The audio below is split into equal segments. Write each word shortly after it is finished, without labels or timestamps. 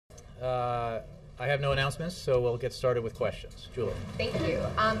I have no announcements, so we'll get started with questions. Julie. Thank you.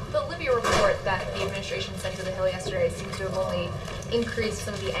 The Libya report that the administration sent to the Hill yesterday seems to have only increased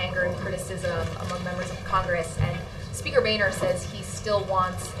some of the anger and criticism among members of Congress, and Speaker Boehner says he still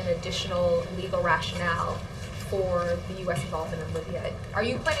wants an additional legal rationale for the U.S. involvement in Libya. Are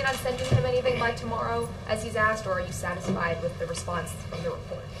you planning on sending him anything by tomorrow, as he's asked, or are you satisfied with the response from the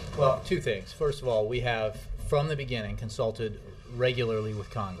report? Well, two things. First of all, we have, from the beginning, consulted regularly with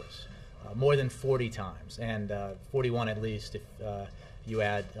Congress, more than 40 times, and 41 at least if you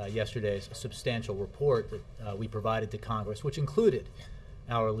add yesterday's substantial report that we provided to Congress, which included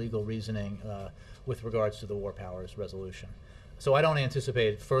our legal reasoning with regards to the War Powers Resolution. So I don't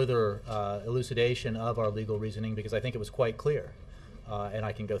anticipate further elucidation of our legal reasoning because I think it was quite clear, and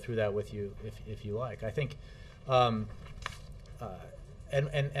I can go through that with you if you like. I think, and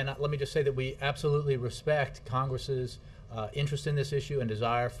let me just say that we absolutely respect Congress's interest in this issue and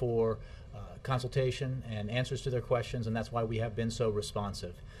desire for consultation and answers to their questions, and that's why we have been so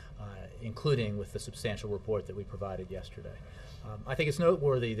responsive, including with the substantial report that we provided yesterday. I think it's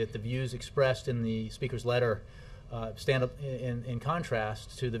noteworthy that the views expressed in the Speaker's letter stand up in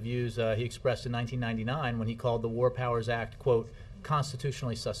contrast to the views he expressed in 1999 when he called the War Powers Act, quote,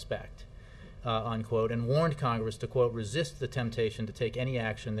 constitutionally suspect, unquote, and warned Congress to, quote, resist the temptation to take any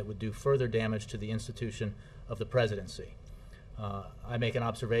action that would do further damage to the institution of the presidency. I make an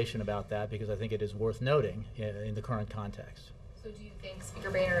observation about that because I think it is worth noting in the current context. So do you think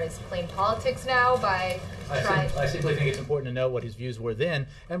Speaker Boehner is playing politics now by trying? I simply think it's important to know what his views were then.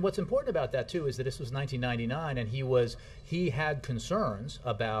 And what's important about that, too, is that this was 1999, and he had concerns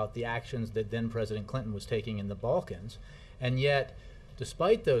about the actions that then President Clinton was taking in the Balkans, and yet,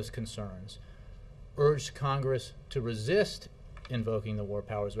 despite those concerns, urged Congress to resist invoking the War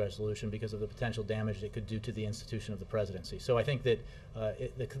Powers Resolution because of the potential damage it could do to the institution of the presidency. So I think that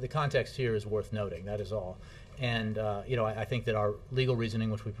the context here is worth noting. That is all. And I think that our legal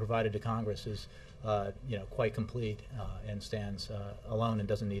reasoning, which we provided to Congress, is quite complete and stands alone and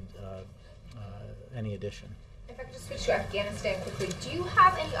doesn't need any addition. If I could just switch to Afghanistan quickly, do you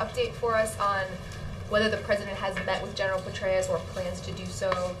have any update for us on whether the president has met with General Petraeus or plans to do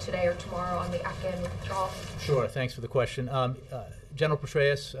so today or tomorrow on the Afghan withdrawal? Sure. Thanks for the question. General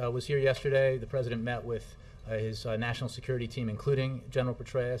Petraeus was here yesterday. The president met with his national security team, including General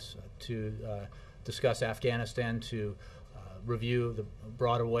Petraeus, to discuss Afghanistan, to review the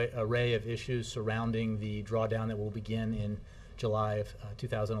broad array of issues surrounding the drawdown that will begin in July of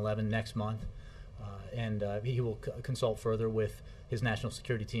 2011, next month. And he will consult further with his national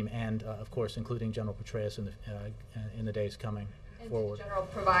security team and, of course, including General Petraeus in the days coming forward. Did the General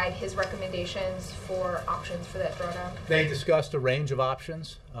provide his recommendations for options for that drawdown? They discussed a range of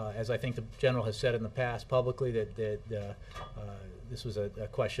options. As I think the General has said in the past publicly, that this was a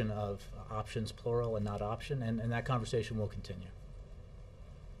question of options, plural, and not option, and that conversation will continue.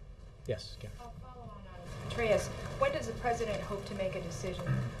 Yes, Karen. I'll follow on Petraeus. When does the president hope to make a decision?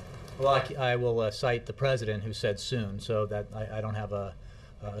 Well, I will cite the president, who said soon, so that I don't have a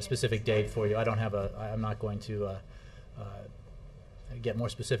specific date for you. I'm not going to get more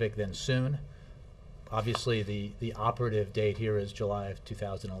specific than soon. Obviously, the operative date here is July of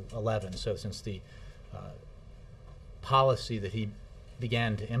 2011. So since the policy that he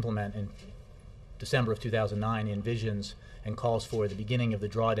began to implement in December of 2009 envisions and calls for the beginning of the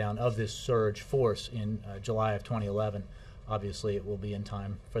drawdown of this surge force in July of 2011, obviously it will be in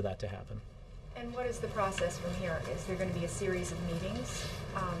time for that to happen. And what is the process from here? Is there going to be a series of meetings,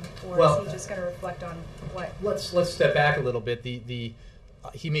 or is he just going to reflect on what? Let's step back a little bit.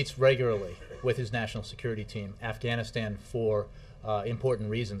 He meets regularly with his national security team. Afghanistan, for important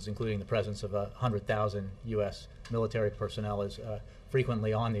reasons, including the presence of 100,000 U.S. military personnel, is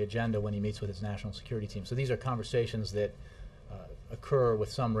frequently on the agenda when he meets with his national security team. So these are conversations that occur with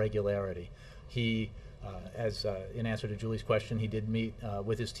some regularity. He, in answer to Julie's question, he did meet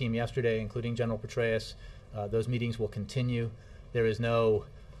with his team yesterday, including General Petraeus. Those meetings will continue. There is no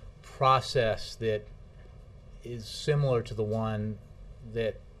process that is similar to the one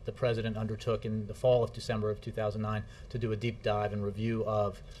that the president undertook in the fall of December of 2009 to do a deep dive and review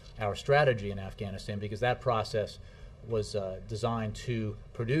of our strategy in Afghanistan, because that process was designed to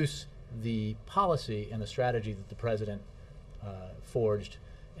produce the policy and the strategy that the president forged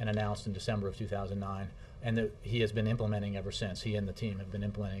and announced in December of 2009, and that he has been implementing ever since. He and the team have been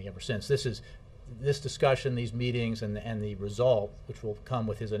implementing ever since. This discussion, these meetings, and the result, which will come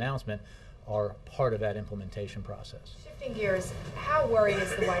with his announcement, are part of that implementation process. Shifting gears, how worried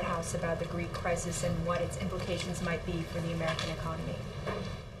is the White House about the Greek crisis and what its implications might be for the American economy?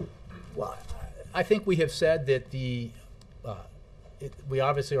 Well, I think we have said that the we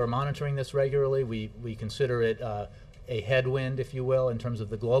obviously are monitoring this regularly. We consider it a headwind, if you will, in terms of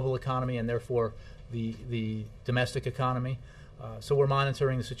the global economy and therefore the domestic economy. So we're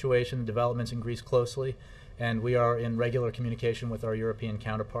monitoring the situation, the developments in Greece closely, and we are in regular communication with our European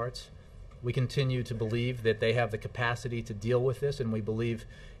counterparts. We continue to believe that they have the capacity to deal with this, and we believe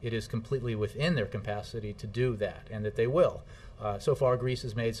it is completely within their capacity to do that, and that they will. So far, Greece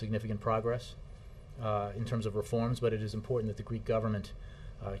has made significant progress in terms of reforms, but it is important that the Greek government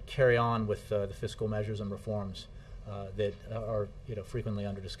carry on with the fiscal measures and reforms that are frequently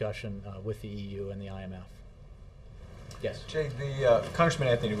under discussion with the EU and the IMF. Yes. Jay, Congressman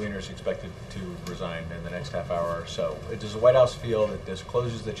Anthony Weiner is expected to resign in the next half hour or so. Does the White House feel that this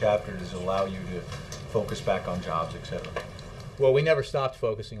closes the chapter? Does it allow you to focus back on jobs, et cetera? Well, we never stopped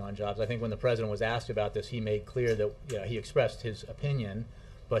focusing on jobs. I think when the president was asked about this, he made clear that he expressed his opinion,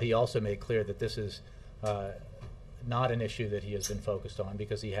 but he also made clear that this is not an issue that he has been focused on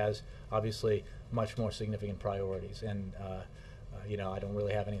because he has obviously much more significant priorities. And I don't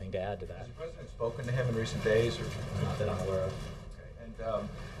really have anything to add to that. Has the president spoken to him in recent days, or not that I'm aware of? Okay. And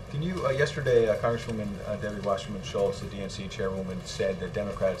can you? Yesterday, Congresswoman Debbie Wasserman Schultz, the DNC chairwoman, said that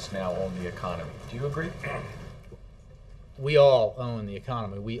Democrats now own the economy. Do you agree? We all own the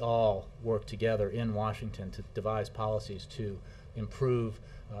economy. We all work together in Washington to devise policies to improve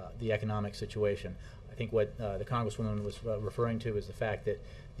the economic situation. I think what the Congresswoman was referring to is the fact that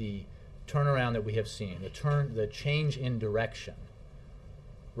the turnaround that we have seen, the change in direction,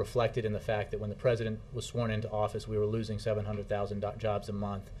 reflected in the fact that when the president was sworn into office, we were losing 700,000 jobs a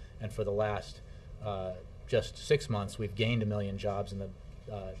month, and for the last just 6 months, we've gained 1 million jobs. In the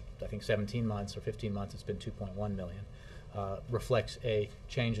I think 17 months or 15 months, it's been 2.1 million. Reflects a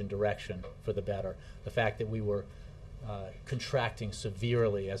change in direction for the better. The fact that we were contracting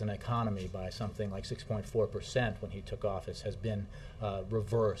severely as an economy by something like 6.4% when he took office has been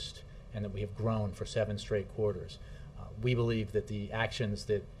reversed, and that we have grown for 7 straight quarters. We believe that the actions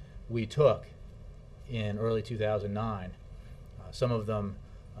that we took in early 2009, some of them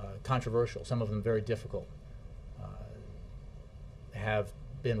controversial, some of them very difficult, have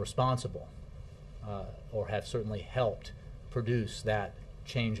been responsible or have certainly helped produce that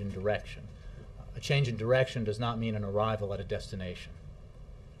change in direction. A change in direction does not mean an arrival at a destination.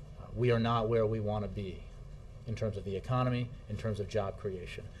 We are not where we want to be in terms of the economy, in terms of job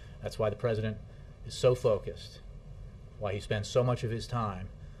creation. That's why the president is so focused, why he spends so much of his time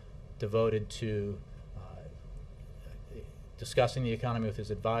devoted to discussing the economy with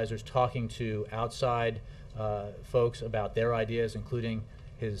his advisors, talking to outside folks about their ideas, including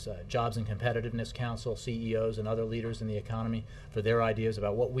his Jobs and Competitiveness Council, CEOs and other leaders in the economy, for their ideas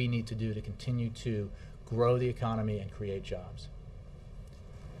about what we need to do to continue to grow the economy and create jobs.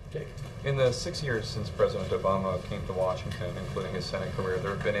 Jake. In the 6 years since President Obama came to Washington, including his Senate career,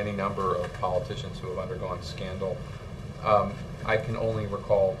 there have been any number of politicians who have undergone scandal. I can only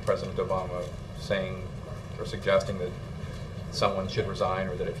recall President Obama saying or suggesting that someone should resign,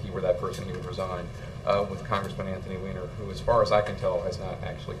 or that if he were that person, he would resign, with Congressman Anthony Weiner, who, as far as I can tell, has not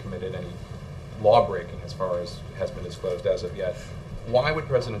actually committed any law-breaking as far as has been disclosed as of yet. Why would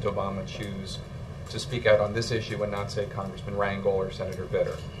President Obama choose to speak out on this issue and not, say, Congressman Rangel or Senator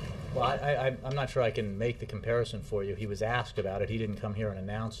Vitter? Well, I'm not sure I can make the comparison for you. He was asked about it. He didn't come here and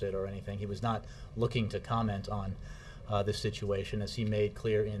announce it or anything. He was not looking to comment on this situation, as he made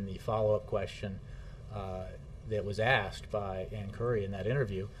clear in the follow-up question that was asked by Ann Curry in that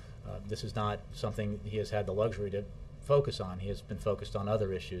interview. This is not something he has had the luxury to focus on. He has been focused on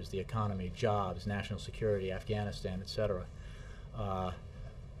other issues: the economy, jobs, national security, Afghanistan, etc.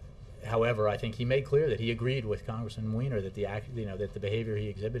 However, I think he made clear that he agreed with Congressman Weiner that that the behavior he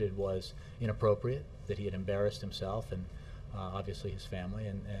exhibited was inappropriate, that he had embarrassed himself and obviously his family,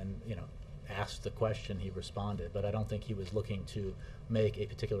 and asked the question, he responded. But I don't think he was looking to make a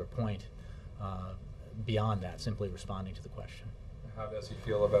particular point beyond that, simply responding to the question. How does he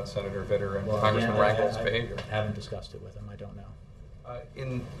feel about Senator Vitter and Well, Congressman Rangel's behavior? I haven't discussed it with him. I don't know.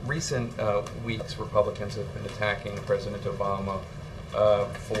 In recent weeks, Republicans have been attacking President Obama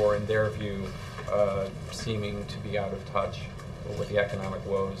for, in their view, seeming to be out of touch with the economic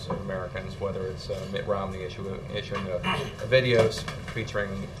woes of Americans, whether it's Mitt Romney issuing videos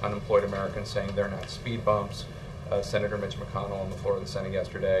featuring unemployed Americans saying they're not speed bumps. Senator Mitch McConnell on the floor of the Senate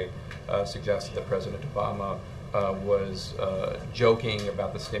yesterday suggested that President Obama was joking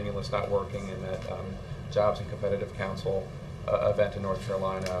about the stimulus not working in that Jobs and Competitive Council event in North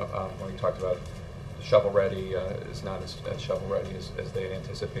Carolina, when he talked about shovel-ready is not as shovel-ready as they had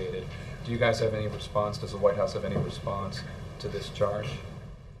anticipated. Do you guys have any response? Does the White House have any response to this charge?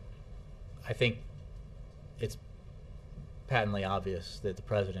 I think it's patently obvious that the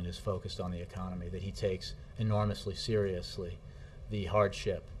president is focused on the economy, that he takes enormously seriously the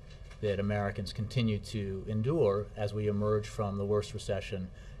hardship that Americans continue to endure as we emerge from the worst recession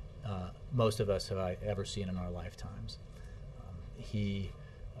most of us have ever seen in our lifetimes.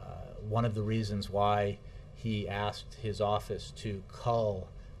 One of the reasons why he asked his office to cull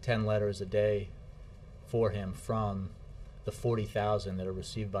 10 letters a day for him from the 40,000 that are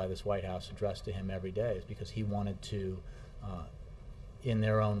received by this White House addressed to him every day is because he wanted to, in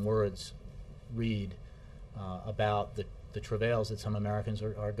their own words, read about the travails that some Americans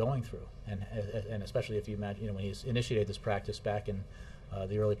are going through, and especially if you imagine, when he initiated this practice back in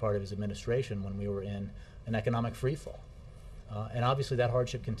the early part of his administration, when we were in an economic freefall, and obviously that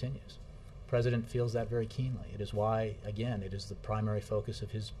hardship continues. The president feels that very keenly. It is why, again, it is the primary focus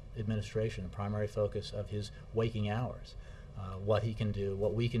of his administration, the primary focus of his waking hours. What he can do,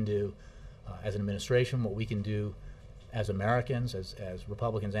 what we can do as an administration, what we can do as Americans, as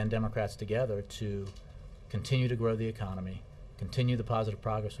Republicans and Democrats together, to continue to grow the economy, continue the positive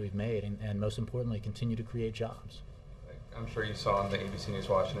progress we've made, and most importantly, continue to create jobs. I'm sure you saw in the ABC News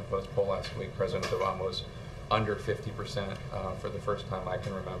Washington Post poll last week, President Obama was under 50% for the first time I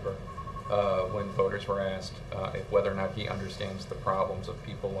can remember, when voters were asked whether or not he understands the problems of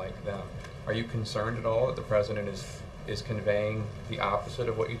people like them. Are you concerned at all that the president is conveying the opposite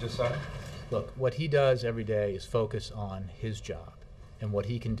of what you just said? Look, what he does every day is focus on his job and what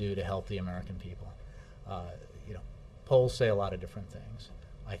he can do to help the American people. Polls say a lot of different things.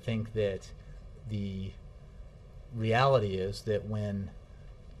 I think that the reality is that when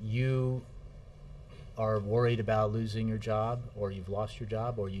you are worried about losing your job, or you've lost your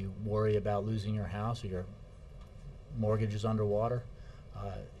job, or you worry about losing your house, or your mortgage is underwater,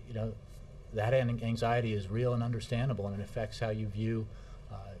 that anxiety is real and understandable, and it affects how you view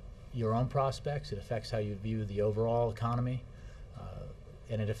your own prospects. It affects how you view the overall economy,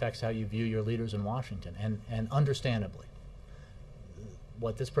 and it affects how you view your leaders in Washington. And understandably,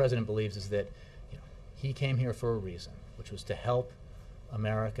 what this president believes is that he came here for a reason, which was to help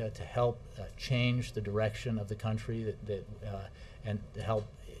America, to help change the direction of the country, and to help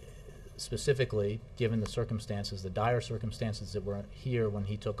specifically, given the circumstances, the dire circumstances that were here when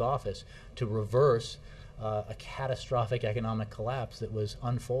he took office, to reverse a catastrophic economic collapse that was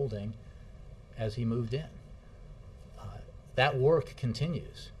unfolding as he moved in. That work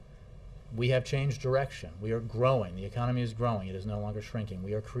continues. We have changed direction. We are growing. The economy is growing. It is no longer shrinking.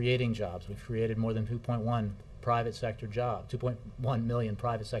 We are creating jobs. We've created more than 2.1 private sector jobs, 2.1 million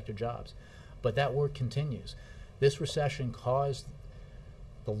private sector jobs. But that work continues. This recession caused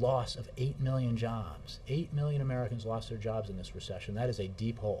the loss of 8 million jobs. 8 million Americans lost their jobs in this recession. That is a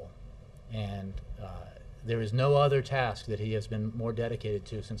deep hole. And there is no other task that he has been more dedicated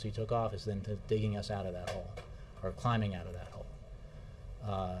to since he took office than to digging us out of that hole, or climbing out of that hole.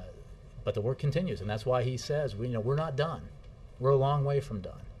 But the work continues, and that's why he says, we're not done. We're a long way from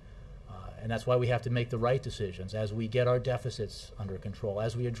done. And that's why we have to make the right decisions as we get our deficits under control,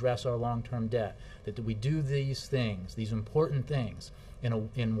 as we address our long-term debt, that we do these things, these important things,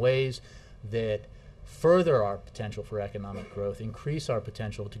 in ways that further our potential for economic growth, increase our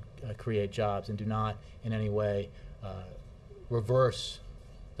potential to create jobs, and do not in any way reverse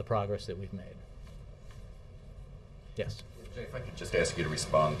the progress that we've made. Yes? Jay, if I could just ask you to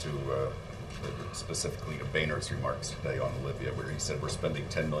respond to specifically to Boehner's remarks today on Libya, where he said we're spending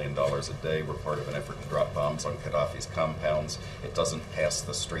 $10 million a day. We're part of an effort to drop bombs on Gaddafi's compounds. It doesn't pass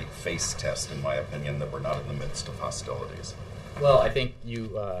the straight face test, in my opinion, that we're not in the midst of hostilities. Well, I think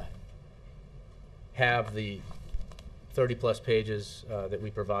you have the 30-plus pages that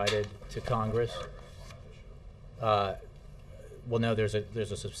we provided to Congress. Well, no, there's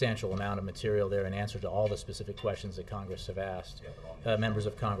a substantial amount of material there in answer to all the specific questions that Congress have asked, members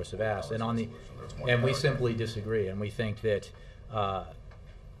of Congress have asked, and we simply disagree, and we think that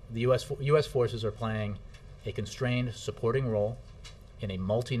the U.S. forces are playing a constrained supporting role in a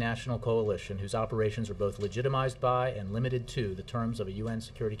multinational coalition whose operations are both legitimized by and limited to the terms of a UN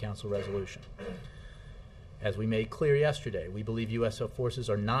Security Council resolution. As we made clear yesterday, we believe U.S. forces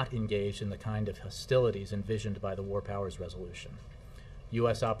are not engaged in the kind of hostilities envisioned by the War Powers Resolution.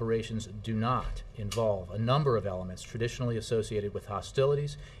 U.S. operations do not involve a number of elements traditionally associated with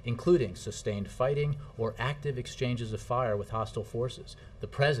hostilities, including sustained fighting or active exchanges of fire with hostile forces, the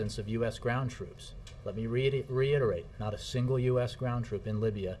presence of U.S. ground troops. Let me reiterate, not a single U.S. ground troop in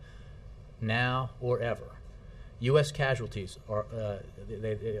Libya, now or ever. U.S. casualties are,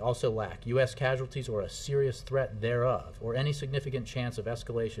 they also lack U.S. casualties or a serious threat thereof, or any significant chance of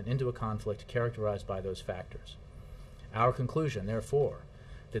escalation into a conflict characterized by those factors. Our conclusion, therefore,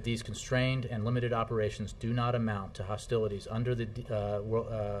 that these constrained and limited operations do not amount to hostilities under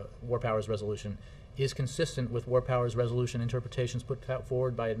the War Powers Resolution is consistent with War Powers Resolution interpretations put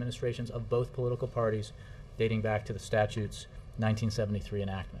forward by administrations of both political parties dating back to the statute's 1973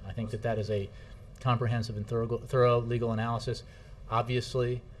 enactment. I think that that is a comprehensive and thorough legal analysis.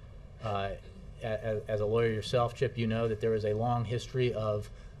 Obviously, as a lawyer yourself, Chip, you know that there is a long history of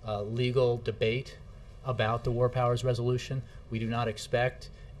legal debate about the War Powers Resolution. We do not expect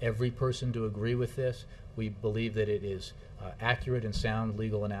every person to agree with this. We believe that it is accurate and sound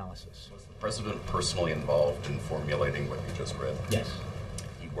legal analysis. Was the president personally involved in formulating what you just read? Yes.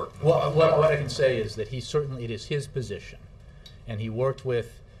 He worked with Well, what I can say is that he certainly, it is his position, and he worked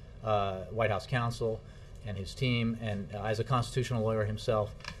with White House counsel and his team, and as a constitutional lawyer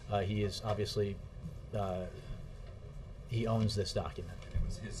himself, he is obviously, he owns this document. It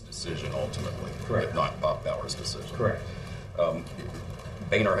was his decision ultimately, Correct. not Bob Bauer's decision. Correct.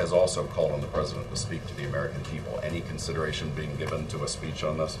 Boehner has also called on the president to speak to the American people. Any consideration being given to a speech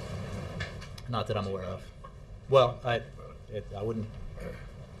on this? Not that I'm aware of. Well, I wouldn't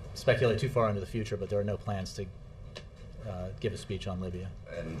speculate too far into the future, but there are no plans to give a speech on Libya.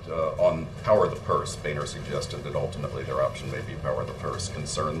 And on power of the purse, Boehner suggested that ultimately their option may be power of the purse.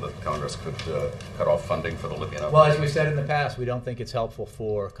 Concerned that Congress could cut off funding for the Libyan operation? Well, as we said in the past, we don't think it's helpful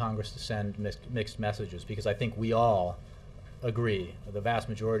for Congress to send mixed messages, because I think we all agree, the vast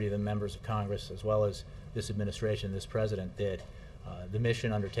majority of the members of Congress, as well as this administration, this president, that the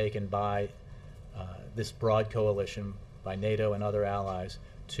mission undertaken by this broad coalition, by NATO and other allies,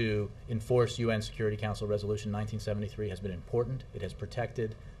 to enforce UN Security Council Resolution 1973 has been important. It has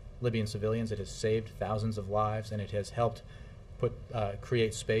protected Libyan civilians, it has saved thousands of lives, and it has helped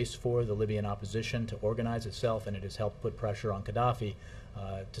create space for the Libyan opposition to organize itself, and it has helped put pressure on Gaddafi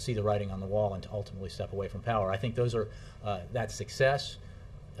to see the writing on the wall and to ultimately step away from power. I think those are that success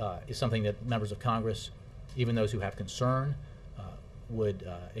is something that members of Congress, even those who have concern, would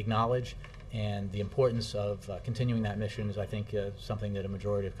acknowledge, and the importance of continuing that mission is, I think, something that a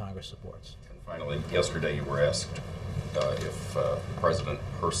majority of Congress supports. And finally, yesterday you were asked if the president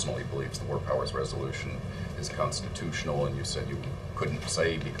personally believes the War Powers Resolution is constitutional, and you said you couldn't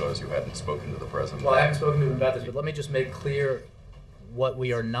say because you hadn't spoken to the president. Well, I haven't spoken to him about this, but let me just make clear what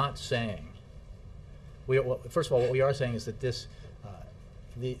we are not saying. First of all, what we are saying is that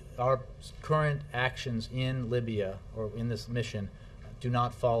our current actions in Libya, or in this mission, do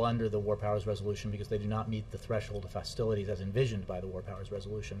not fall under the War Powers Resolution because they do not meet the threshold of hostilities as envisioned by the War Powers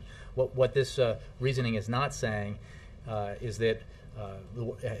Resolution. What this reasoning is not saying is that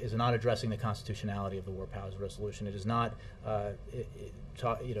is not addressing the constitutionality of the War Powers Resolution. It is not. It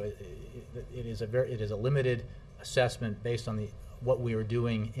is a limited assessment based on what we are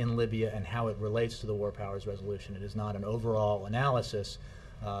doing in Libya and how it relates to the War Powers Resolution. It is not an overall analysis,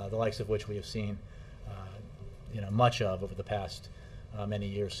 the likes of which we have seen, much of over the past many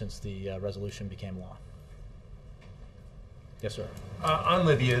years since the resolution became law. Yes, sir. On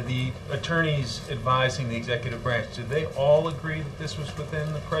Libya, the attorneys advising the executive branch, did they all agree that this was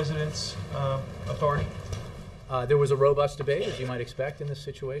within the president's authority? There was a robust debate, as you might expect in this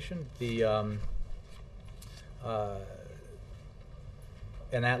situation.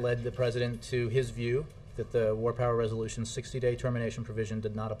 And that led the president to his view that the War Power Resolution's 60-day termination provision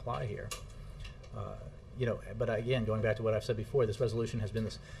did not apply here. But again, going back to what I've said before, this resolution has been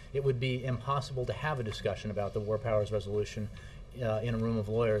it would be impossible to have a discussion about the War Powers Resolution in a room of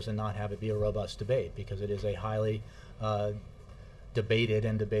lawyers and not have it be a robust debate, because it is a highly debated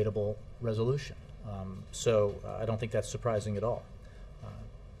and debatable resolution. So I don't think that's surprising at all.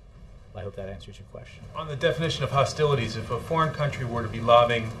 I hope that answers your question. On the definition of hostilities, if a foreign country were to be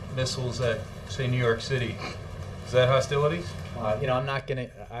lobbing missiles at, say, New York City, is that hostilities? I'm not going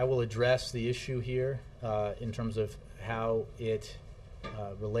to. I will address the issue here in terms of how it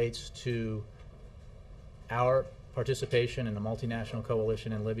relates to our participation in the multinational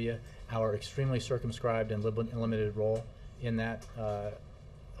coalition in Libya, our extremely circumscribed and limited role in that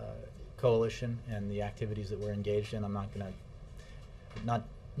coalition, and the activities that we're engaged in. I'm not going to,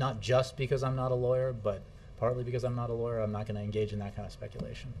 not just because I'm not a lawyer, but partly because I'm not a lawyer, I'm not going to engage in that kind of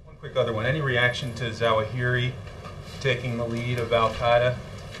speculation. One quick other one. Any reaction to Zawahiri taking the lead of al-Qaeda?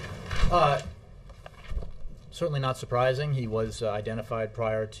 Certainly not surprising. He was identified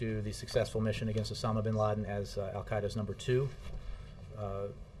prior to the successful mission against Osama bin Laden as al-Qaeda's number 2.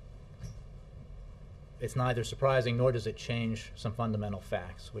 It's neither surprising nor does it change some fundamental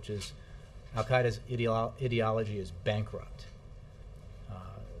facts, which is al-Qaeda's ideology is bankrupt.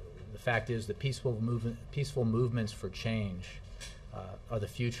 The fact is that peaceful movements for change are the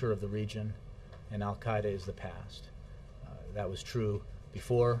future of the region, and al-Qaeda is the past. That was true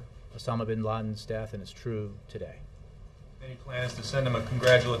before Osama bin Laden's death, and it's true today. Any plans to send him a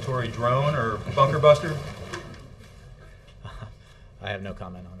congratulatory drone or bunker buster? I have no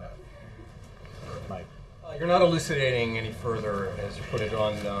comment on that. Mike. You're not elucidating any further, as you put it,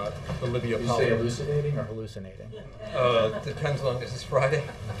 on the Libya You policy. say elucidating or hallucinating? Depends on, is this Friday?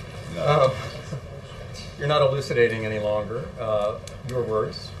 You're not elucidating any longer, your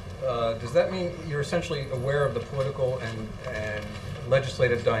words. Does that mean you're essentially aware of the political and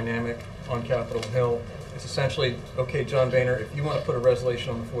legislative dynamic on Capitol Hill? It's essentially, okay, John Boehner, if you want to put a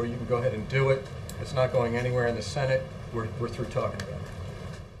resolution on the floor, you can go ahead and do it. It's not going anywhere in the Senate. We're through talking about it.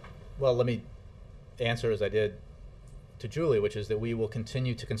 Well, let me answer as I did to Julie, which is that we will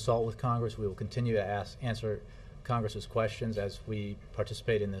continue to consult with Congress. We will continue to answer Congress's questions as we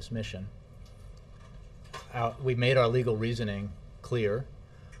participate in this mission. We've made our legal reasoning clear.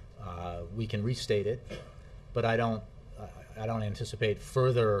 We can restate it, but I don't anticipate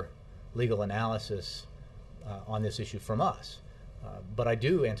further legal analysis on this issue from us. But I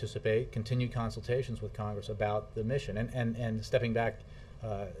do anticipate continued consultations with Congress about the mission. And stepping back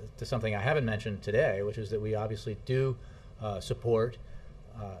to something I haven't mentioned today, which is that we obviously do support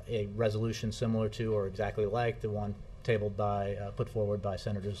a resolution similar to or exactly like the one tabled by, put forward by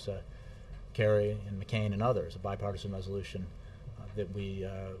Senators Kerry and McCain and others, a bipartisan resolution that we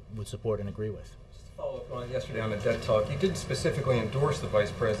would support and agree with. Just to follow up on yesterday on the debt talk, you didn't specifically endorse the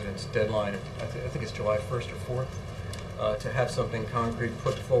Vice President's deadline, I think it's July 1st or 4th, to have something concrete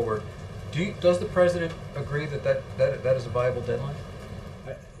put forward. Does the President agree that is a viable deadline?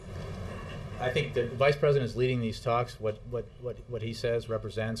 I think the Vice President is leading these talks. What he says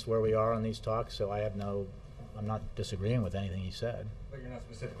represents where we are on these talks, so I'm not disagreeing with anything he said. But you're not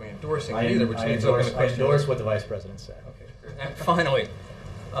specifically endorsing it either, which leads open the I question. endorse what the Vice President said. Okay, great. And finally,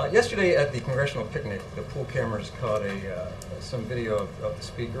 yesterday at the congressional picnic, the pool cameras caught some video of the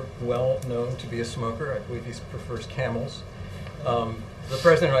Speaker, well known to be a smoker. I believe he prefers Camels. The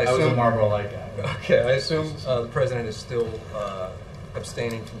President, I assume... was a Marlboro Light guy. Okay, I assume the President is still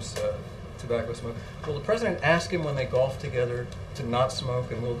abstaining from tobacco smoke. Will the President ask him when they golf together to not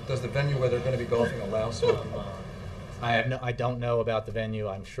smoke, and does the venue where they're going to be golfing allow smoking? I don't know about the venue.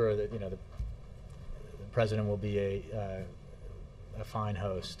 I'm sure that the President will be a fine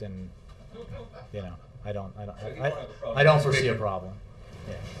host, and I don't foresee a problem.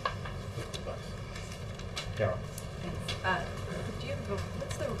 Yeah. Carol.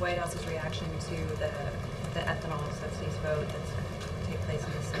 What's the White House's reaction to the ethanol subsidies vote that's going to take place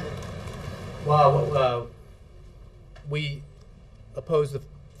in the Senate? Well, we oppose the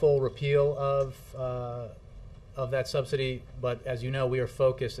full repeal of that subsidy, but as you know, we are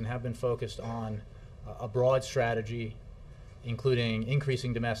focused and have been focused on a broad strategy, including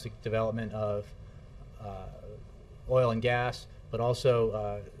increasing domestic development of oil and gas, but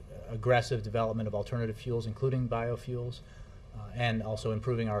also aggressive development of alternative fuels, including biofuels, and also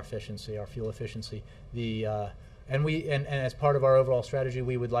improving our efficiency, our fuel efficiency. And as part of our overall strategy,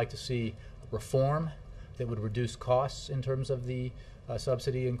 we would like to see reform that would reduce costs in terms of the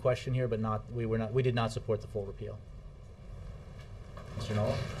subsidy in question here, but we did not support the full repeal. Mr.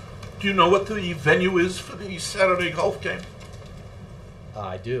 Nolan? Do you know what the venue is for the Saturday golf game?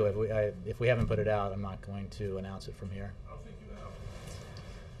 I do. If we haven't put it out, I'm not going to announce it from here. I don't think you have.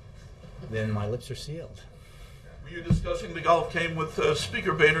 Then my lips are sealed. Were you discussing the golf game with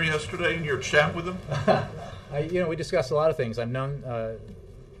Speaker Boehner yesterday in your chat with him? We discussed a lot of things. I've known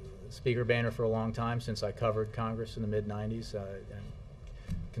Speaker Boehner for a long time, since I covered Congress in the mid-'90s, and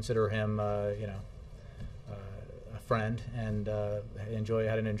consider him, a friend, and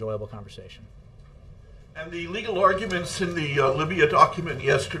had an enjoyable conversation. And the legal arguments in the Libya document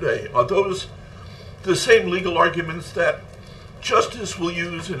yesterday, are those the same legal arguments that Justice will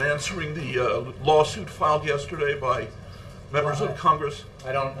use in answering the lawsuit filed yesterday by members of Congress?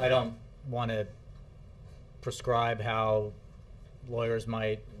 I don't want to prescribe how lawyers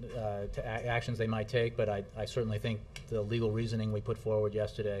might actions they might take, but I certainly think the legal reasoning we put forward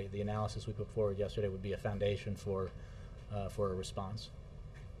yesterday, the analysis we put forward yesterday, would be a foundation for a response.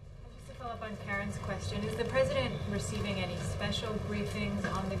 Just to follow up on Karen's question, is the President receiving any special briefings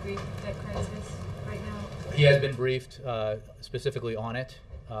on the Greek debt crisis right now? He has been briefed specifically on it.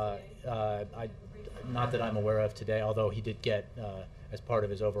 Not that I'm aware of today, although he did get, as part of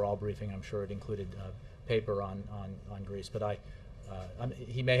his overall briefing, I'm sure it included paper on Greece. But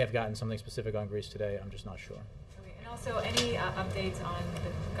he may have gotten something specific on Greece today. I'm just not sure. Okay. And also, any updates on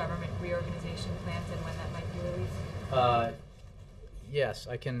the government reorganization plans and when that might be released? Yes,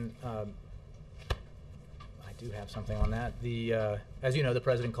 I can. I do have something on that. As you know, the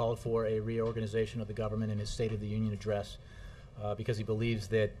President called for a reorganization of the government in his State of the Union address because he believes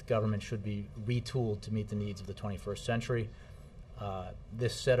that government should be retooled to meet the needs of the 21st century.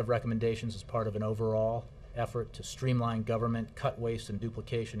 This set of recommendations is part of an overall effort to streamline government, cut waste and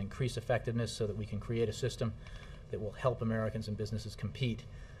duplication, increase effectiveness so that we can create a system that will help Americans and businesses compete.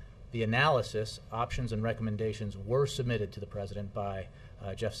 The analysis, options, and recommendations were submitted to the President by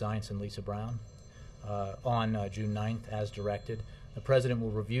Jeff Zients and Lisa Brown on June 9th as directed. The President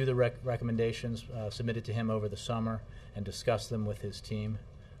will review the recommendations submitted to him over the summer and discuss them with his team.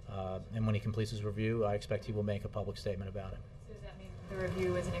 And when he completes his review, I expect he will make a public statement about it. So does that mean the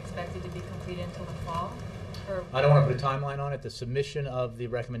review isn't expected to be completed until the fall? Or I don't want to put a timeline on it. The submission of the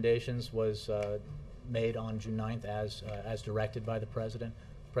recommendations was made on June 9th as directed by the President.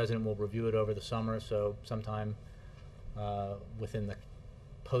 The President will review it over the summer, so sometime within the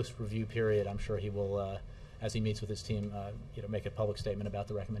post-review period, I'm sure he will, as he meets with his team, make a public statement about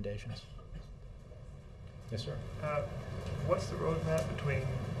the recommendations. Yes, sir. What's the roadmap between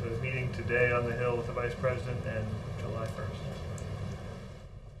the meeting today on the Hill with the Vice President and July 1st?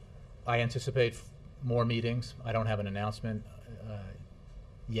 I anticipate more meetings. I don't have an announcement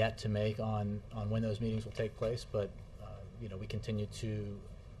yet to make on when those meetings will take place, but we continue to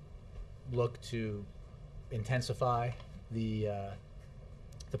look to intensify the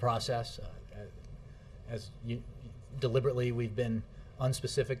process. Deliberately, we've been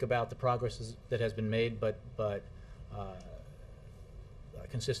unspecific about the progress that has been made, but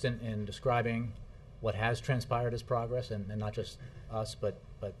consistent in describing what has transpired as progress, and not just us, but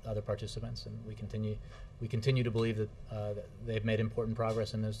other participants. And we continue to believe that they've made important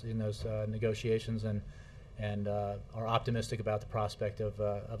progress in those negotiations, and are optimistic about the prospect of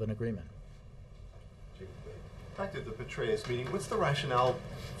an agreement. Back to the Petraeus meeting, what's the rationale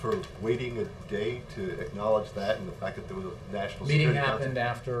for waiting a day to acknowledge that, and the fact that there was a national meeting security happened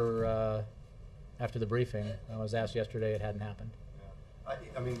council? after the briefing. I was asked yesterday; it hadn't happened.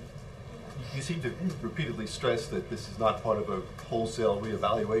 I mean, you seem to repeatedly stress that this is not part of a wholesale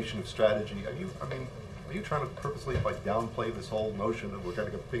reevaluation of strategy. Are you trying to purposely downplay this whole notion that we're going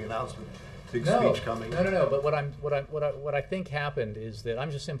to get a big announcement, big speech coming? No. But what I think happened is that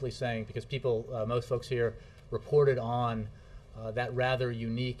I'm just simply saying, because most folks here reported on that rather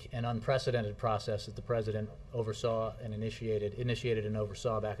unique and unprecedented process that the President oversaw and initiated and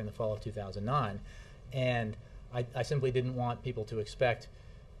oversaw back in the fall of 2009, and I simply didn't want people to expect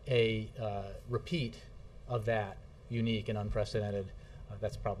a repeat of that unique and unprecedented.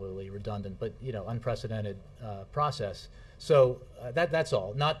 That's probably redundant, but unprecedented process. So that's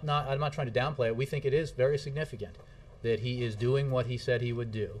all. I'm not trying to downplay it. We think it is very significant that he is doing what he said he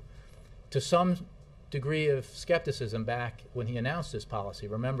would do. To some degree of skepticism back when he announced this policy.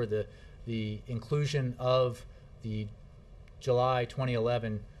 Remember the inclusion of the July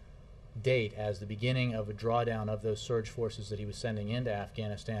 2011 date as the beginning of a drawdown of those surge forces that he was sending into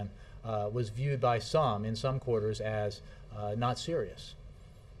Afghanistan was viewed by some in some quarters as not serious.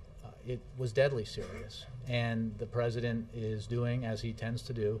 It was deadly serious, and the President is doing, as he tends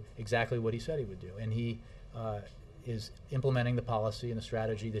to do, exactly what he said he would do, and he is implementing the policy and the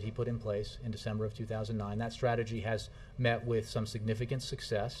strategy that he put in place in December of 2009. That strategy has met with some significant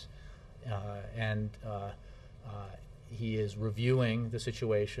success, and he is reviewing the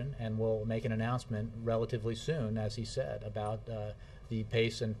situation and will make an announcement relatively soon, as he said, about the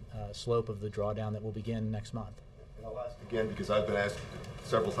pace and slope of the drawdown that will begin next month. And I'll ask again, because I've been asked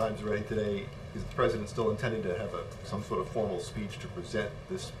several times already today, is the President still intending to have some sort of formal speech to present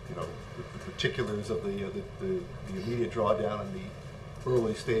this, the particulars of the immediate drawdown and the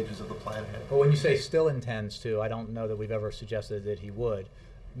early stages of the plan ahead? Well, when you say still intends to, I don't know that we've ever suggested that he would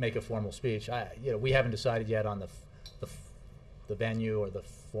make a formal speech. We haven't decided yet on the venue or the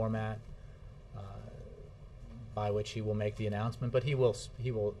format by which he will make the announcement, but he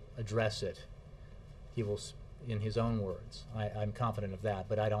will address it. He will, in his own words. I'm confident of that,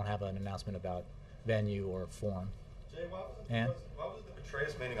 but I don't have an announcement about venue or form. Jay, why was the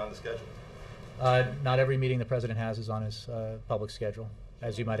Petraeus meeting on the schedule? Not every meeting the President has is on his public schedule,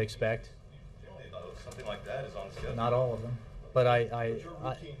 as you might expect. Something like that is on the schedule. Not all of them, but your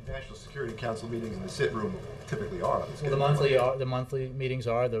routine National Security Council meetings in the sit room typically are on the schedule. Well, the monthly meetings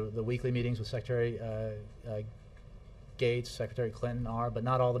are, the weekly meetings with Secretary Gates, Secretary Clinton are, but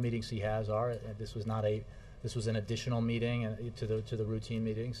not all the meetings he has are. This was an additional meeting to the routine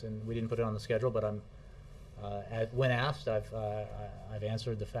meetings, and we didn't put it on the schedule. But when asked, I've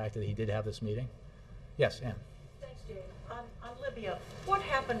answered the fact that he did have this meeting. Yes, Ann. Thanks, Jay. On Libya, what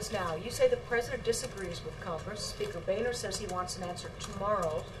happens now? You say the President disagrees with Congress. Speaker Boehner says he wants an answer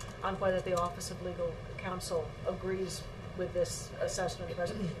tomorrow on whether the Office of Legal Counsel agrees with this assessment of the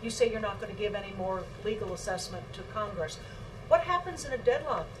President. You say you're not going to give any more legal assessment to Congress. What happens in a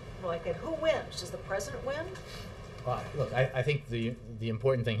deadlock like that? Who wins? Does the president win? Look, I think the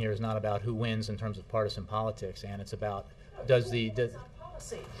important thing here is not about who wins in terms of partisan politics, and it's about Policy.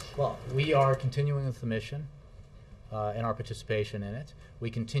 well, we are continuing with the mission and our participation in it.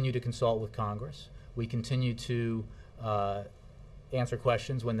 We continue to consult with Congress. We continue to answer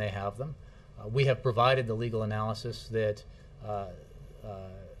questions when they have them. We have provided the legal analysis that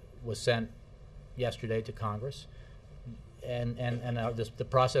was sent yesterday to Congress, and the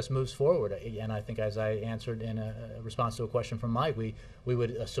process moves forward. And I think, as I answered in a response to a question from Mike, we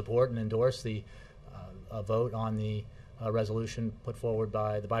would support and endorse the vote on the resolution put forward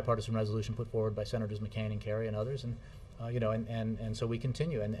by the bipartisan resolution put forward by Senators McCain and Kerry and others, and and so we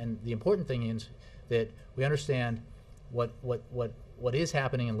continue. And the important thing is that we understand what is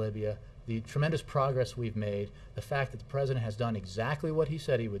happening in Libya, the tremendous progress we've made, the fact that the president has done exactly what he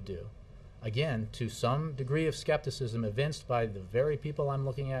said he would do. Again, to some degree of skepticism evinced by the very people I'm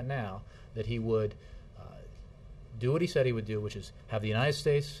looking at now, that he would do what he said he would do, which is have the United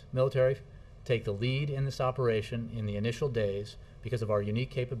States military take the lead in this operation in the initial days because of our unique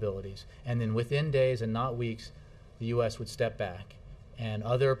capabilities, and then within days and not weeks, the U.S. would step back and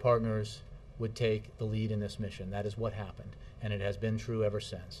other partners would take the lead in this mission. That is what happened, and it has been true ever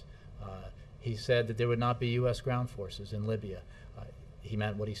since. He said that there would not be U.S. ground forces in Libya. He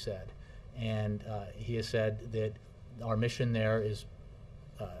meant what he said. And he has said that our mission there is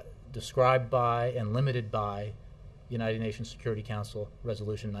described by and limited by United Nations Security Council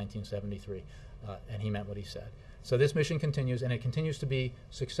Resolution 1973, and he meant what he said. So this mission continues, and it continues to be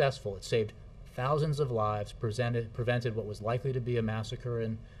successful. It saved thousands of lives, prevented what was likely to be a massacre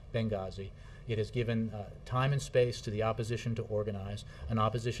in Benghazi. It has given time and space to the opposition to organize, an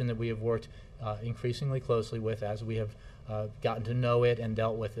opposition that we have worked increasingly closely with as we have gotten to know it and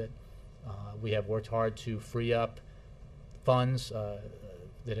dealt with it. We have worked hard to free up funds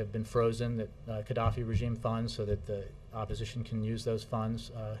that have been frozen, that Gaddafi regime funds, so that the opposition can use those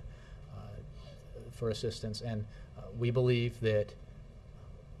funds for assistance. And we believe that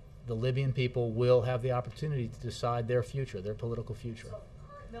the Libyan people will have the opportunity to decide their future, their political future. So,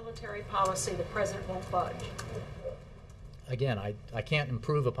 current military policy, the president won't budge. Again, I can't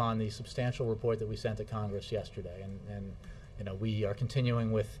improve upon the substantial report that we sent to Congress yesterday, and we are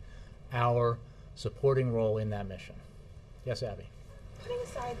continuing with our supporting role in that mission. Yes, Abby? Putting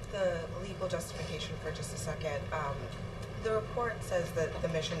aside the legal justification for just a second, the report says that the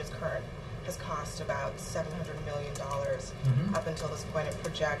mission has cost about $700 million. Up until this point, it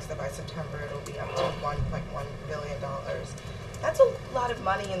projects that by September it'll be up to $1.1 billion. That's a lot of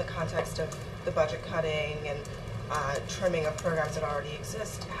money in the context of the budget cutting and trimming of programs that already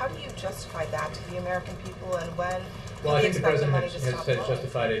exist. How do you justify that to the American people, and when well, I think the President has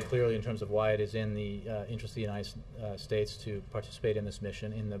justified it clearly in terms of why it is in the interest of the United States to participate in this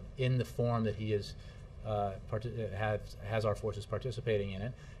mission in the form that he is has our forces participating in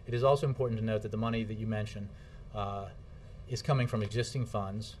it. It is also important to note that the money that you mentioned is coming from existing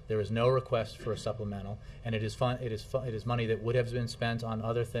funds. There is no request for a supplemental, and it is money that would have been spent on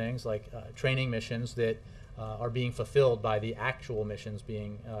other things like training missions that are being fulfilled by the actual missions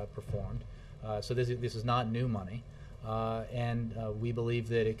being performed. So this is not new money. And we believe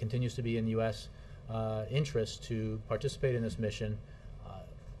that it continues to be in the U.S. Interest to participate in this mission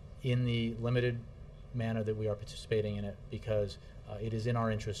in the limited manner that we are participating in it, because it is in our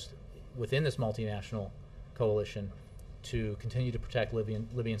interest within this multinational coalition to continue to protect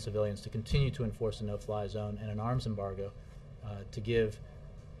Libyan civilians, to continue to enforce a no-fly zone and an arms embargo, to give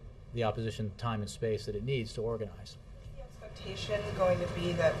the opposition time and space that it needs to organize. Expectation going to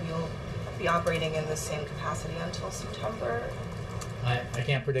be that we'll be operating in the same capacity until September? I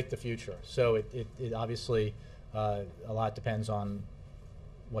can't predict the future. So it obviously a lot depends on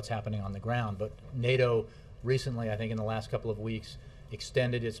what's happening on the ground. But NATO recently, I think in the last couple of weeks,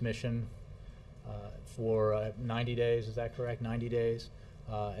 extended its mission for 90 days. Is that correct? 90 days.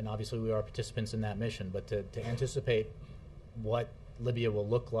 And obviously we are participants in that mission. But to anticipate what Libya will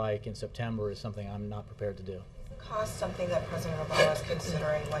look like in September is something I'm not prepared to do. Cost something that President Obama is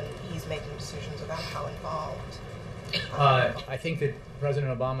considering when he's making decisions about how involved? I think that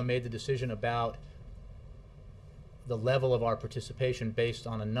President Obama made the decision about the level of our participation based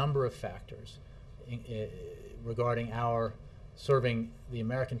on a number of factors regarding our serving the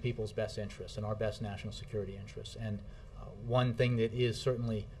American people's best interests and our best national security interests. And one thing that is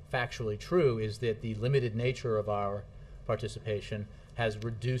certainly factually true is that the limited nature of our participation has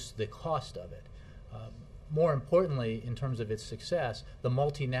reduced the cost of it. More importantly, in terms of its success, the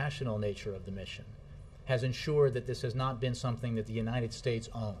multinational nature of the mission has ensured that this has not been something that the United States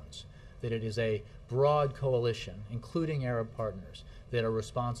owns. that it is a broad coalition, including Arab partners, that are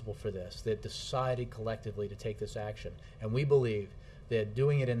responsible for this, that decided collectively to take this action. And we believe that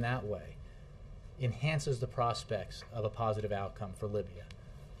doing it in that way enhances the prospects of a positive outcome for Libya.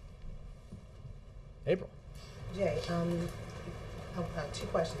 April. Jay, two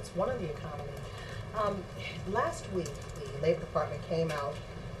questions. One on the economy. Last week, the Labor Department came out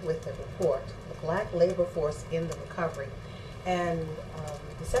with a report, the black labor force in the recovery. And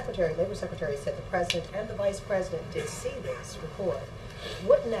the Labor Secretary said the President and the Vice President did see this report.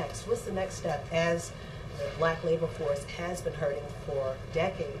 What next? What's the next step as the black labor force has been hurting for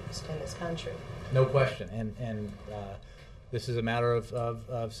decades in this country? No question. And this is a matter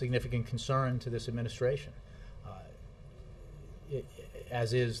of significant concern to this administration,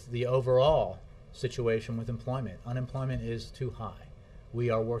 as is the overall situation with employment. Unemployment is too high. We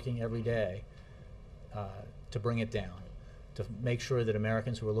are working every day to bring it down, to make sure that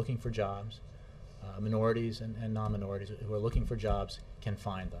Americans who are looking for jobs, minorities and non-minorities who are looking for jobs, can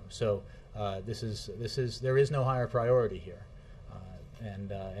find them. So there is no higher priority here,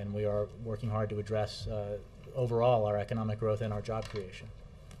 and we are working hard to address overall our economic growth and our job creation.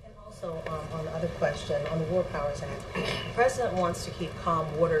 And also on the other question, on the War Powers Act, the President wants to keep calm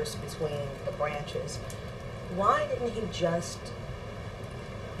waters between the branches. Why didn't he just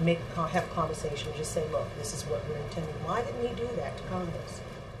have a conversation and just say, look, this is what we're intending? Why didn't he do that to Congress?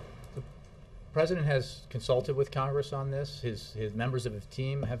 The President has consulted with Congress on this. His members of his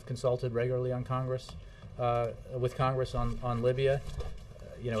team have consulted regularly on Congress, with Congress on Libya.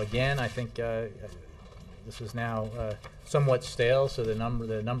 Again, I think this is now somewhat stale, so the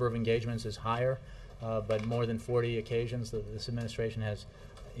number of engagements is higher, but more than 40 occasions that this administration has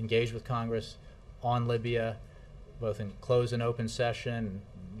engaged with Congress on Libya, both in closed and open session,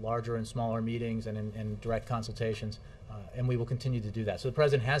 larger and smaller meetings, and in direct consultations, and we will continue to do that. So the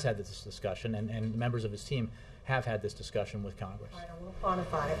President has had this discussion, and members of his team have had this discussion with Congress. All right, I will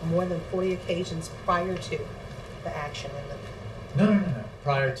quantify it. More than 40 occasions prior to the action in Libya. No.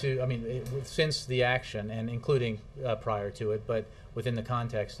 Prior to, since the action, and including prior to it, but within the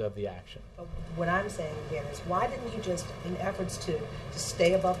context of the action. But what I'm saying again is, why didn't he just, in efforts to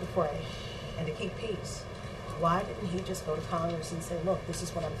stay above the fray and to keep peace, why didn't he just go to Congress and say, look, this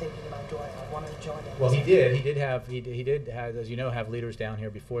is what I'm thinking about doing, I want to join it? Well, he did. He did have, as you know, have leaders down here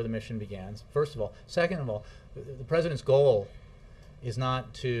before the mission began, first of all. Second of all, the President's goal is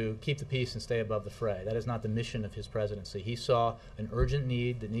not to keep the peace and stay above the fray. That is not the mission of his presidency. He saw an urgent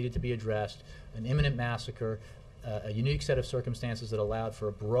need that needed to be addressed, an imminent massacre, a unique set of circumstances that allowed for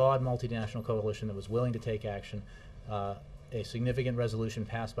a broad multinational coalition that was willing to take action, a significant resolution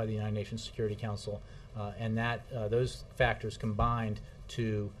passed by the United Nations Security Council, and that those factors combined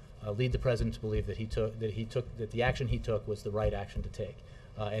to lead the President to believe that the action he took was the right action to take,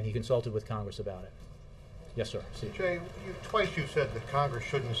 and he consulted with Congress about it. Yes, sir. Steve. Jay, twice you said that Congress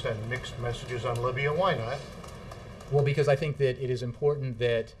shouldn't send mixed messages on Libya. Why not? Well, because I think that it is important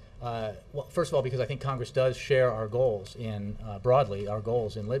that, first of all, because I think Congress does share our goals broadly, our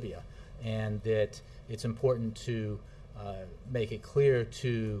goals in Libya, and that it's important to make it clear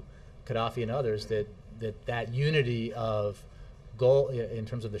to Gaddafi and others that unity of goal in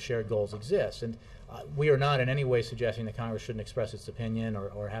terms of the shared goals exists. And we are not in any way suggesting that Congress shouldn't express its opinion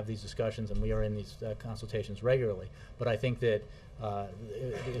or have these discussions, and we are in these consultations regularly. But I think that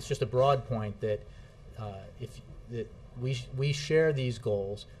it's just a broad point that we share these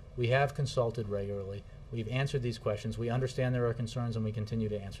goals. We have consulted regularly. We've answered these questions. We understand there are concerns, and we continue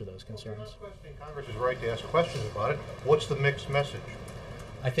to answer those concerns. Congress is right to ask questions about it. What's the mixed message?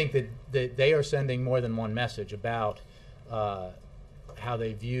 I think that they are sending more than one message about how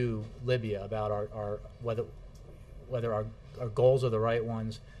they view Libya, about whether our goals are the right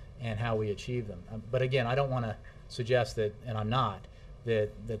ones and how we achieve them. But again, I don't want to suggest that, and I'm not,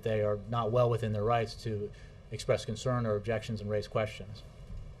 that they are not well within their rights to express concern or objections and raise questions.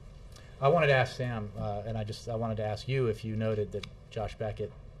 I wanted to ask Sam, and I wanted to ask you if you noted that Josh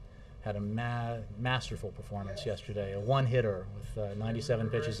Beckett had a masterful performance yesterday, a one-hitter with 97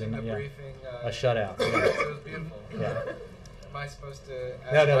 pitches and a shutout. It was beautiful. Yeah. Am I supposed to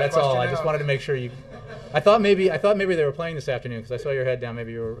ask No, that's all. I now? just wanted to make sure you. I thought maybe they were playing this afternoon because I saw your head down.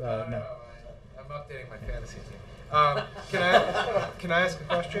 Maybe you were. No. I'm updating my fantasy team. Can I ask a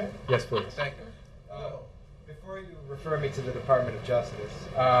question? Yes, please. Thank you. Before you refer me to the Department of Justice,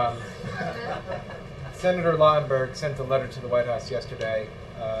 Senator Lautenberg sent a letter to the White House yesterday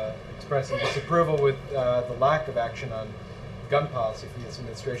expressing disapproval with the lack of action on gun policy from this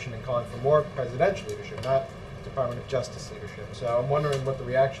administration and calling for more presidential leadership, not Department of Justice leadership. So I'm wondering what the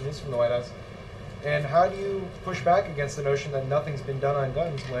reaction is from the White House And how do you push back against the notion that nothing's been done on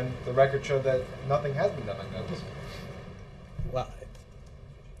guns when the record showed that nothing has been done on guns? Well,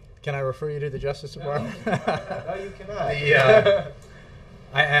 can I refer you to the Justice Department? No, you cannot.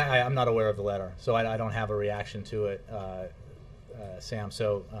 I'm not aware of the letter, so I don't have a reaction to it, Sam.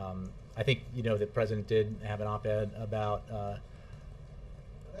 So I think you know the President did have an op-ed about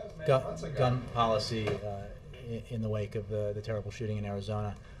gun policy in the wake of the terrible shooting in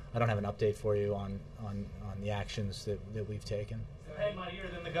Arizona. I don't have an update for you on the actions that we've taken. Hey, my ear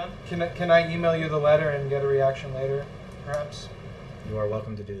than the gun. Can I email you the letter and get a reaction later, perhaps? You are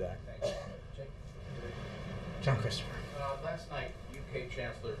welcome to do that. John Christopher. Last night, UK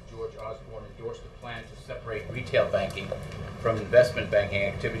Chancellor George Osborne endorsed a plan to separate retail banking from investment banking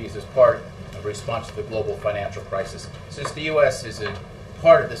activities as part of a response to the global financial crisis. Since the U.S. is a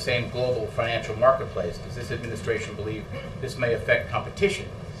part of the same global financial marketplace, does this administration believe this may affect competition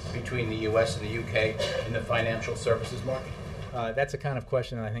between the U.S. and the U.K. in the financial services market? That's a kind of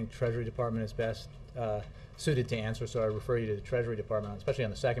question that I think Treasury Department is best suited to answer, so I refer you to the Treasury Department, especially on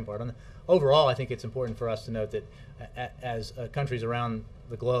the second part. Overall, I think it's important for us to note that as countries around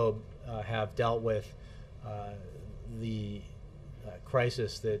the globe have dealt with the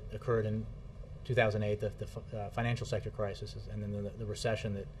crisis that occurred in 2008, the financial sector crisis, and then the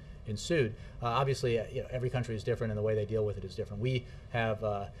recession that ensued. Obviously, every country is different, and the way they deal with it is different. We have,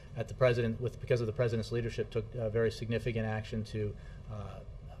 because of the President's leadership, took very significant action to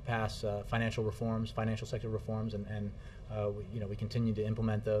pass financial sector reforms, and we continue to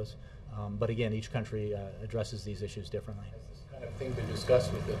implement those. But again, each country addresses these issues differently. Has this kind of thing been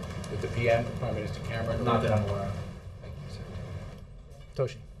discussed with the PM, Prime Minister Cameron? Not that I'm aware of. Thank you, sir.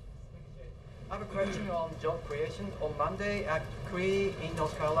 Toshi. I have a question on job creation. On Monday at Cree in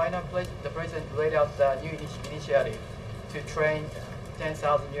North Carolina, the President laid out the new initiative to train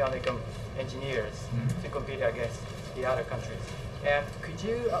 10,000 new American engineers to compete against the other countries. And could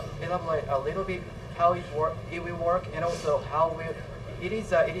you elaborate a little bit how it will work, and also how will it is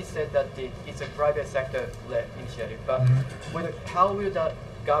said that it's a private sector led initiative, but how will the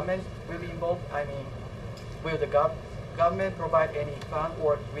government be involved? I mean, will the government provide any fund,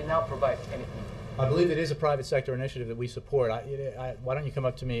 or will not provide anything? I believe it is a private sector initiative that we support. Why don't you come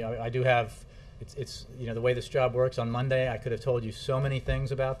up to me? I do have. It's the way this job works. On Monday, I could have told you so many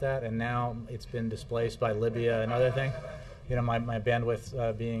things about that, and now it's been displaced by Libya and other things. My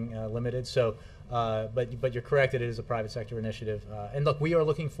bandwidth being limited. So, but you're correct that it is a private sector initiative. And look, we are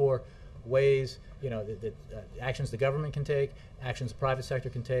looking for ways, that actions the government can take, actions the private sector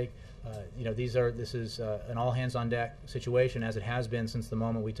can take. This is an all hands on deck situation, as it has been since the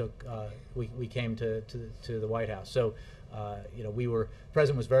moment we came to the White House. So, the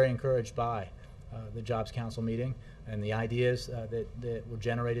President was very encouraged by the Jobs Council meeting and the ideas that were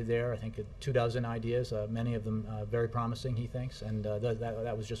generated there. I think 24 ideas, many of them very promising, he thinks, and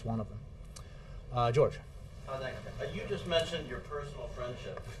that was just one of them. George. You just mentioned your personal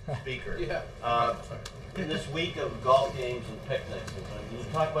friendship, Speaker. Yeah. In this week of golf games and picnics, can you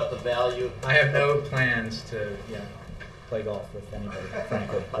talk about the value? I have no plans to play golf with anybody,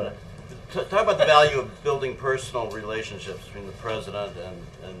 frankly. But talk about the value of building personal relationships between the President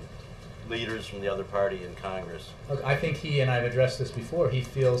and leaders from the other party in Congress. Look, I think and I've addressed this before, he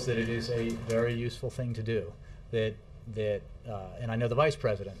feels that it is a very useful thing to do. And I know the Vice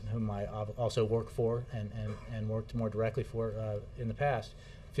President, whom I also work for and worked more directly for in the past,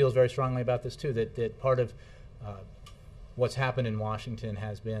 feels very strongly about this too, that part of what's happened in Washington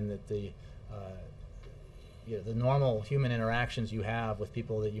has been that the normal human interactions you have with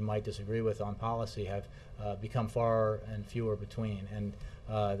people that you might disagree with on policy have become far and fewer between, and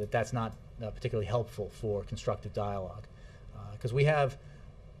that's not particularly helpful for constructive dialogue. Because we have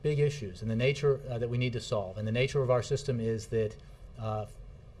big issues and the nature that we need to solve. And the nature of our system is that,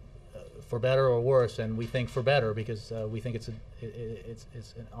 for better or worse, and we think for better because we think it's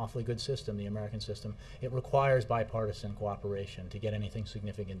an awfully good system, the American system, it requires bipartisan cooperation to get anything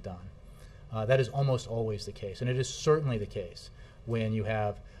significant done. That is almost always the case, and it is certainly the case when you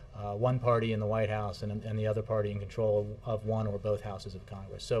have one party in the White House and the other party in control of one or both houses of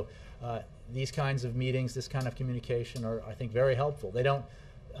Congress. So these kinds of meetings, this kind of communication are, I think, very helpful. They don't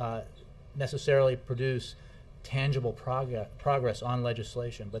necessarily produce tangible progress on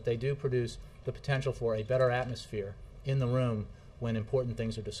legislation, but they do produce the potential for a better atmosphere in the room when important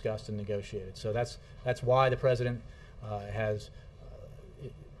things are discussed and negotiated. So that's why the President has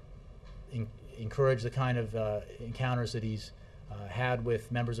encouraged the kind of encounters that he's had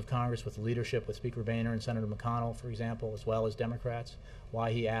with members of Congress, with leadership, with Speaker Boehner and Senator McConnell, for example, as well as Democrats,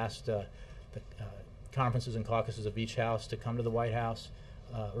 why he asked the conferences and caucuses of each house to come to the White House,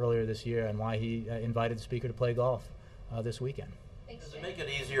 earlier this year, and why he invited the Speaker to play golf this weekend. Does it make it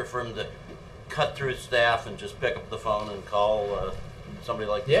easier for him to cut through staff and just pick up the phone and call somebody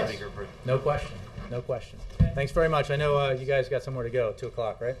like the Yes. Speaker? No question. No question. Thanks very much. I know you guys got somewhere to go, 2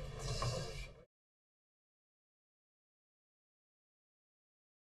 o'clock, right?